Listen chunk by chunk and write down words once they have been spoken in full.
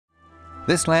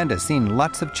This land has seen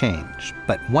lots of change,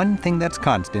 but one thing that's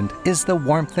constant is the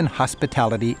warmth and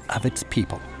hospitality of its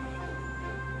people.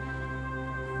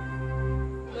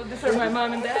 So these are my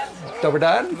mom and dad. Dobar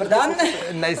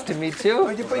dan. Nice to meet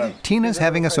you. Tina's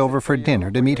having us over for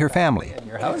dinner to meet her family. In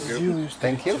your house?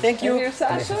 Thank you. Thank you. Here's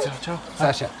Sasha.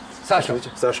 Sasha.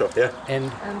 Sasha, yeah.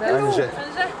 And Anja.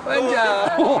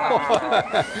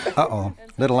 uh-oh,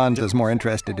 little Anja's more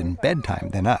interested in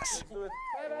bedtime than us.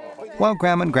 While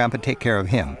Grandma and Grandpa take care of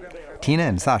him, Tina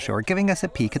and Sasha are giving us a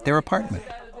peek at their apartment.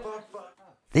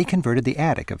 They converted the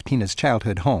attic of Tina's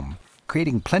childhood home,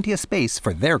 creating plenty of space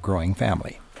for their growing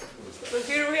family. So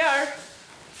here we are.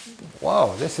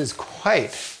 Whoa, this is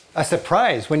quite a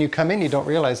surprise. When you come in, you don't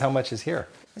realize how much is here.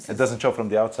 It doesn't show from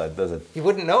the outside, does it? You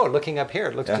wouldn't know looking up here.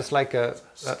 It looks just like a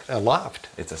loft.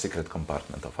 It's a secret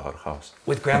compartment of our house.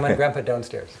 With Grandma and Grandpa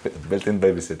downstairs. Built-in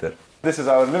babysitter. This is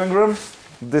our living room.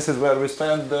 This is where we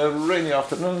spend the rainy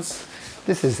afternoons.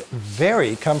 This is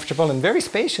very comfortable and very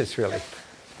spacious, really.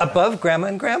 Above Grandma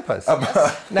and Grandpa's.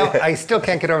 Now, I still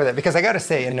can't get over that, because I got to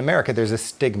say, in America, there's a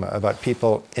stigma about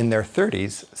people in their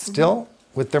 30s still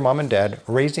with their mom and dad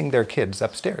raising their kids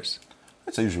upstairs.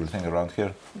 It's a usual thing around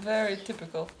here. Very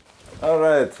typical. All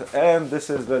right, and this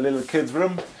is the little kid's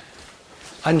room.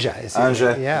 Anja is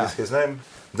is his name.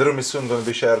 The room is soon going to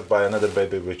be shared by another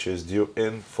baby, which is due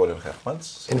in 4.5 months.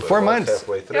 So in 4 months?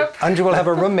 Halfway through. Yep. Anja will have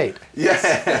a roommate.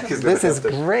 Yeah. This is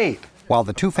great. While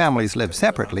the two families live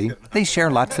separately, they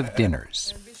share lots of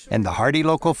dinners. And the hearty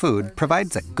local food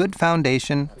provides a good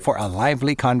foundation for a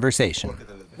lively conversation.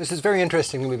 This is very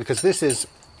interesting to me, because this is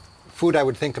food I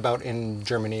would think about in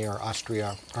Germany or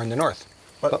Austria or in the north.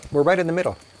 But we're right in the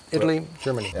middle. Italy,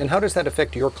 Germany. And how does that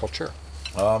affect your culture?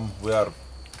 We are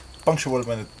punctual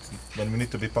when we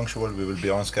need to be punctual. We will be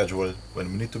on schedule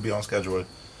when we need to be on schedule.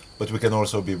 But we can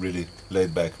also be really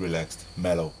laid back, relaxed,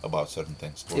 mellow about certain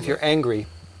things. If you're angry,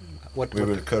 we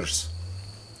will curse,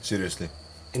 seriously.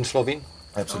 In Slovene?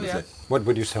 Absolutely. Oh, yeah. What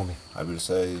would you tell me? I will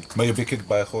say, may you be kicked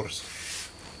by a horse.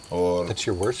 Or That's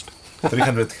your worst?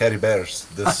 300 hairy bears.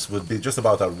 This would be just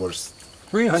about our worst.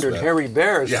 300 hairy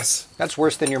bears? Yes. That's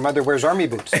worse than your mother wears army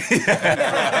boots.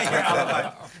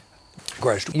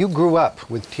 Gosh, you grew up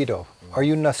with Tito. Are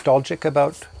you nostalgic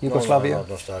about Yugoslavia? No, not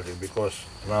nostalgic, because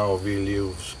now we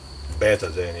live better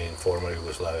than in former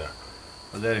Yugoslavia.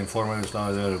 But there in former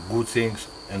Yugoslavia there are good things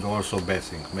and also bad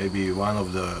things. Maybe one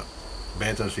of the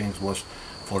better things was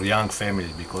for young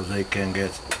families, because they can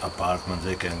get apartments,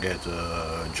 they can get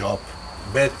a job.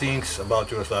 Bad things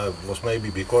about Yugoslavia was maybe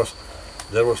because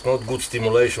there was not good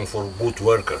stimulation for good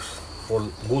workers. For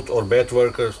good or bad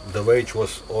workers, the wage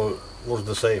was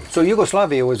the same. So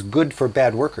Yugoslavia was good for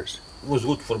bad workers? It was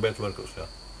good for bad workers, yeah.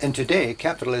 And today,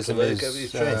 capitalism is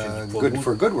good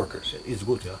for good workers. It's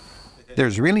good, yeah.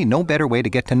 There's really no better way to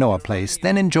get to know a place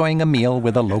than enjoying a meal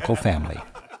with a local family.